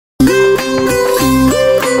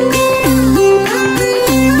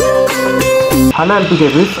Hello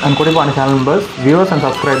LPKPs and Kutti Paanai channel members, viewers and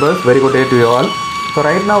subscribers, very good day to you all. So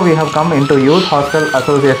right now we have come into Youth Hostel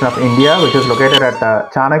Association of India, which is located at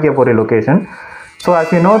Chanakyapuri location. So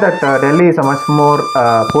as you know that Delhi is a much more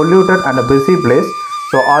polluted and a busy place.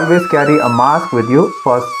 So always carry a mask with you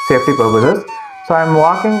for safety purposes. So I am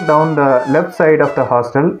walking down the left side of the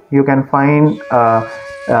hostel. You can find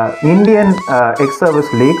Indian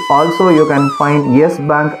ex-service league. Also you can find Yes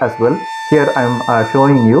Bank as well. Here I am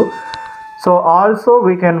showing you. So also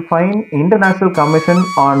we can find International Commission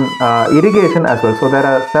on Irrigation as well. So there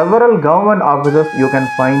are several government offices you can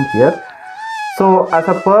find here. So as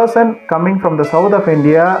a person coming from the south of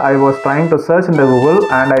India, I was trying to search in the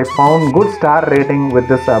Google and I found good star rating with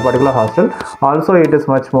this particular hostel. Also it is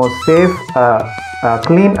much more safe,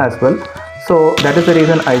 clean as well. So that is the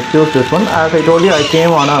reason I chose this one. As I told you, I came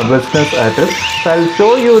on a business trip. So I'll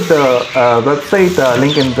show you the website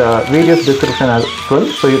link in the video's description as well,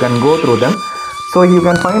 so you can go through them. So you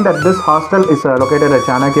can find that this hostel is located at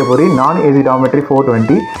Chanakyapuri, non-AC dormitory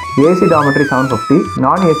 420, AC dormitory 750,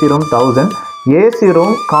 non-AC room 1000, AC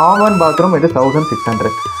room common bathroom it is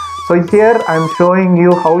 1600. So here I am showing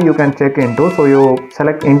you how you can check into. So you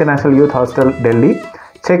select International Youth Hostel Delhi.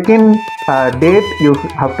 Check-in date you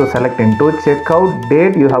have to select into, check-out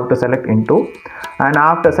date you have to select into, and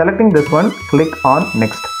after selecting this one, click on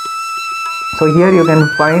next. So here you can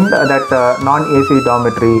find that non-AC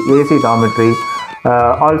dormitory, AC dormitory,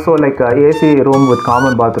 also like AC room with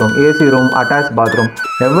common bathroom, AC room, attached bathroom,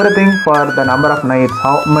 everything for the number of nights,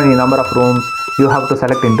 how many number of rooms you have to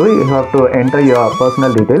select into. You have to enter your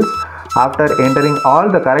personal details. After entering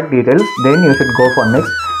all the correct details, then you should go for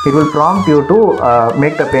next. It will prompt you to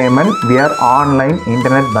make the payment via online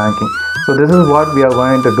internet banking. So this is what we are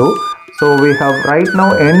going to do. So we have right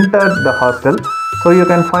now entered the hostel. So you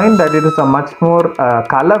can find that it is a much more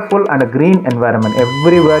colorful and a green environment.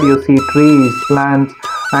 Everywhere you see trees, plants,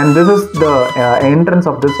 and this is the entrance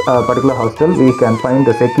of this particular hostel. We can find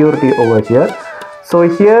the security over here. So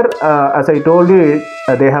here, as I told you,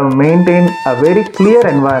 they have maintained a very clear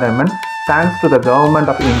environment thanks to the government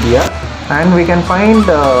of India. And we can find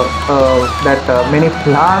that many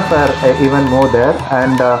flowers are even more there,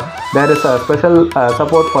 and there is a special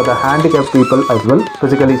support for the handicapped people as well,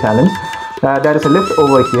 physically challenged. There is a lift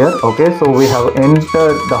over here. Okay, so we have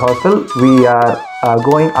entered the hostel. We are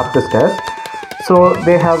going up the stairs. So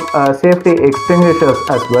they have safety extinguishers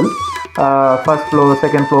as well. First floor,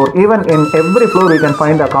 second floor, even in every floor we can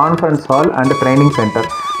find a conference hall and a training center.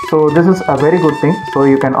 So this is a very good thing. So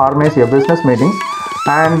you can organize your business meetings,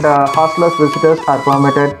 and hostelers visitors are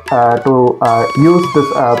permitted to use this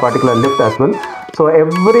particular lift as well. So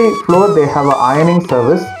every floor they have an ironing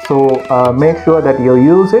service. So make sure that you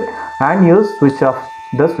use it and use switch off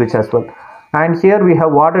the switch as well. And here we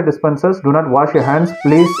have water dispensers. Do not wash your hands.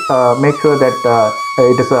 Please make sure that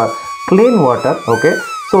it is a clean water. Okay.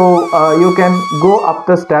 So you can go up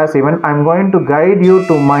the stairs even. I'm going to guide you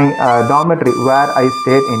to my dormitory where I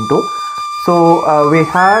stayed into. So we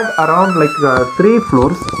had around like 3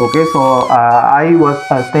 floors. Okay, so I was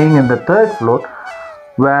staying in the 3rd floor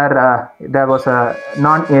where there was a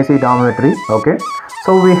non-AC dormitory. Okay,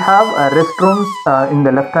 so we have restrooms in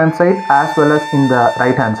the left hand side as well as in the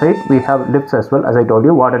right hand side. We have lifts as well, as I told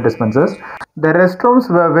you, water dispensers. The restrooms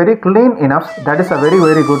were very clean enough. That is a very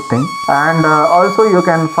good thing. And also you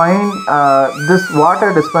can find this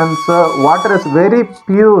water dispenser. Water is very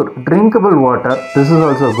pure, drinkable water. This is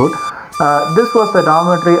also good. This was the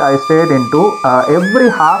dormitory I stayed into. Every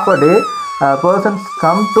half a day, persons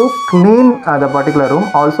come to clean the particular room.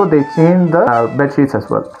 Also, they change the bed sheets as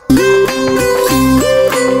well.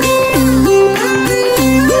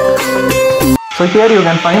 So here you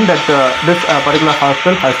can find that this particular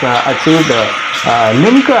hostel has achieved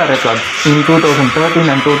Limca records in 2013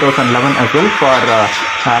 and 2011 as well for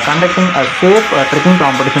conducting a safe trekking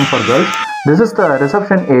competition for girls. This is the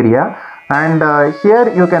reception area. And here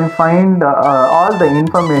you can find all the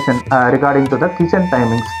information regarding to the kitchen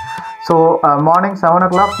timings. So morning 7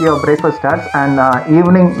 o'clock your breakfast starts, and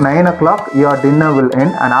evening 9 o'clock your dinner will end,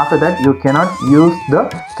 and after that you cannot use the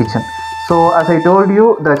kitchen. So as I told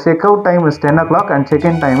you, the checkout time is 10 o'clock and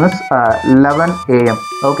check-in time is 11 a.m.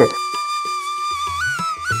 Okay.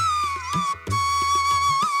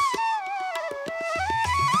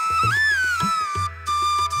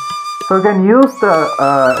 So you can use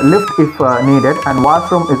the lift if needed, and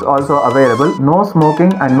washroom is also available. No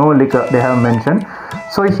smoking and no liquor they have mentioned.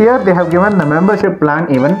 So here they have given the membership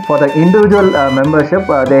plan. Even for the individual membership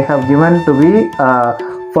they have given to be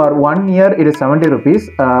for 1 year it is 70 rupees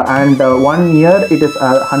and 1 year it is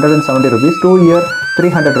 170 rupees, 2 year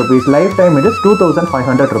 300 rupees, lifetime it is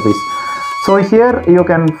 2500 rupees. So here you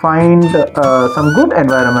can find some good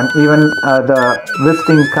environment. Even the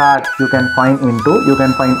visiting cards you can find into. You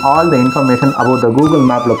can find all the information about the Google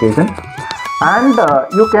Map location, and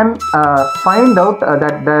you can find out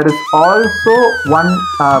that there is also one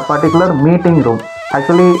particular meeting room.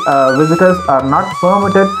 Actually, visitors are not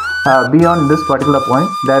permitted beyond this particular point.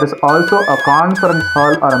 There is also a conference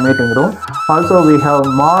hall or a meeting room. Also, we have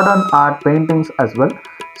modern art paintings as well.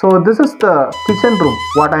 So this is the kitchen room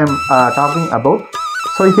what I am talking about.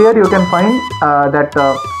 So here you can find that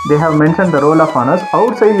they have mentioned the roll of honors.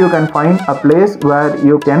 Outside you can find a place where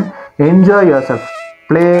you can enjoy yourself,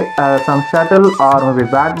 play some shuttle or maybe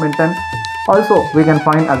badminton. Also we can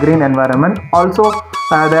find a green environment. Also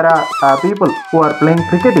there are people who are playing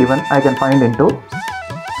cricket even I can find into.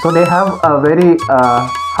 So they have a very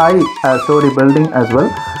high story building as well.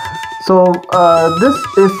 So this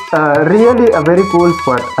is really a very cool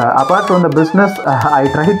spot. Apart from the business, I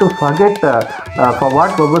try to forget for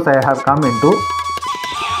what purpose I have come into.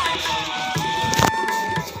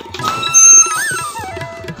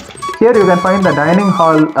 Here you can find the dining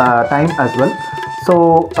hall time as well.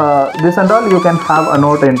 So this and all you can have a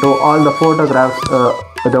note into all the photographs,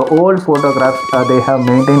 the old photographs they have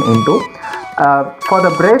maintained into. For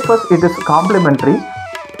the breakfast it is complimentary.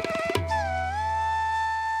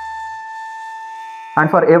 And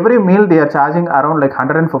for every meal they are charging around like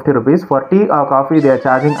 150 rupees. For tea or coffee they are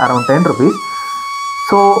charging around 10 rupees.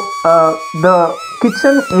 So the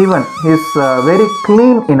kitchen even is very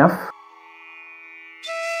clean enough.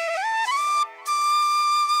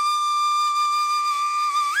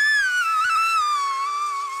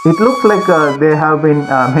 It looks like they have been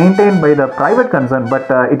maintained by the private concern, but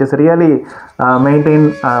it is really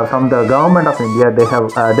maintained from the government of India. They have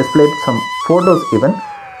displayed some photos even.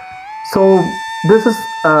 So this is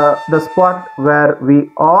the spot where we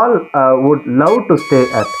all would love to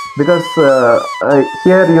stay at, because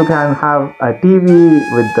here you can have a TV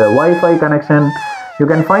with the Wi-Fi connection. You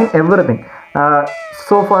can find everything.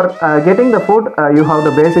 So for getting the food you have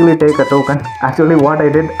to basically take a token. Actually what I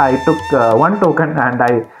did, I took one token and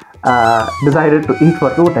I decided to eat for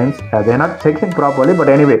 2 times. They are not checking properly, but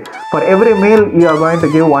anyway, for every meal you are going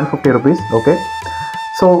to give 150 rupees. Okay.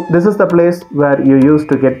 So this is the place where you used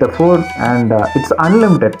to get the food, and it's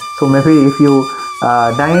unlimited. So maybe if you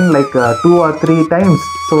dine like 2 or 3 times,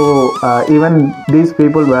 so even these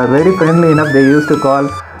people were very friendly enough. They used to call,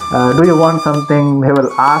 do you want something? They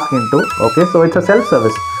will ask into. Okay, so it's a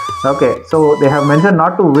self-service. Okay, so they have mentioned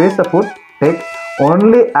not to waste the food. Take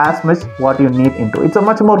only as much what you need into. It's a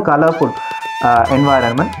much more colorful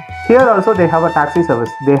environment. Here also they have a taxi service.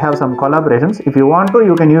 They have some collaborations. If you want to,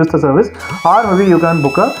 you can use the service, or maybe you can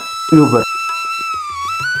book a Uber.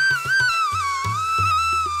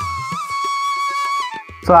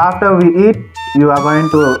 So after we eat, you are going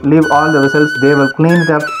to leave all the vessels. They will clean it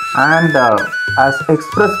up, and as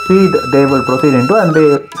express speed they will proceed into, and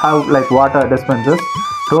they have like water dispensers,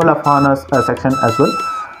 roll of honors section as well.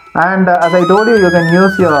 And as I told you, you can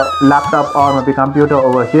use your laptop or maybe computer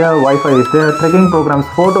over here. Wi-Fi is there, trekking programs,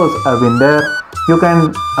 photos have been there. You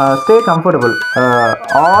can stay comfortable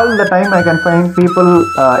all the time. I can find people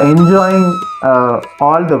enjoying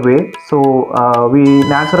all the way. So we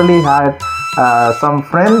naturally had some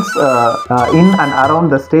friends in and around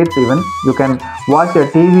the states. Even you can watch your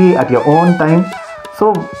TV at your own time.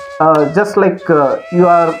 So just like you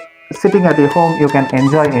are sitting at your home, you can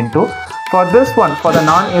enjoy into. For this one, for the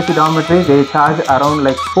non-AC dormitory, they charge around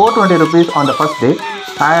like 420 rupees on the first day,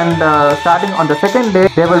 and starting on the second day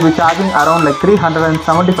they will be charging around like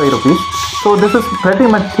 375 rupees. So this is pretty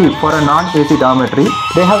much cheap for a non-AC dormitory.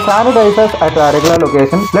 They have sanitizers at a regular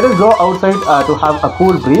location. Let us go outside to have a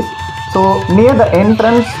cool breeze. So near the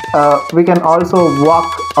entrance we can also walk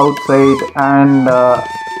outside, and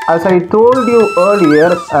as I told you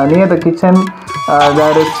earlier, near the kitchen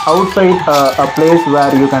there is outside a place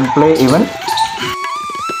where you can play even.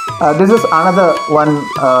 This is another one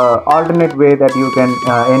alternate way that you can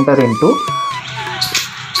enter into.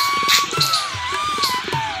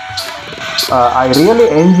 I really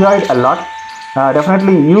enjoyed a lot.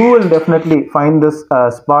 Definitely you will definitely find this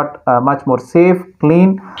spot much more safe,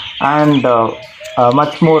 clean, and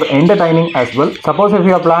much more entertaining as well. Suppose if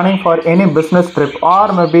you are planning for any business trip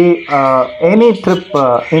or maybe any trip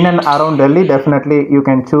in and around Delhi, definitely you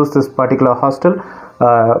can choose this particular hostel.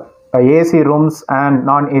 AC rooms and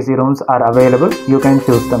non-AC rooms are available. You can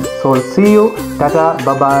choose them. So see you. Tata.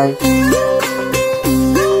 Bye bye.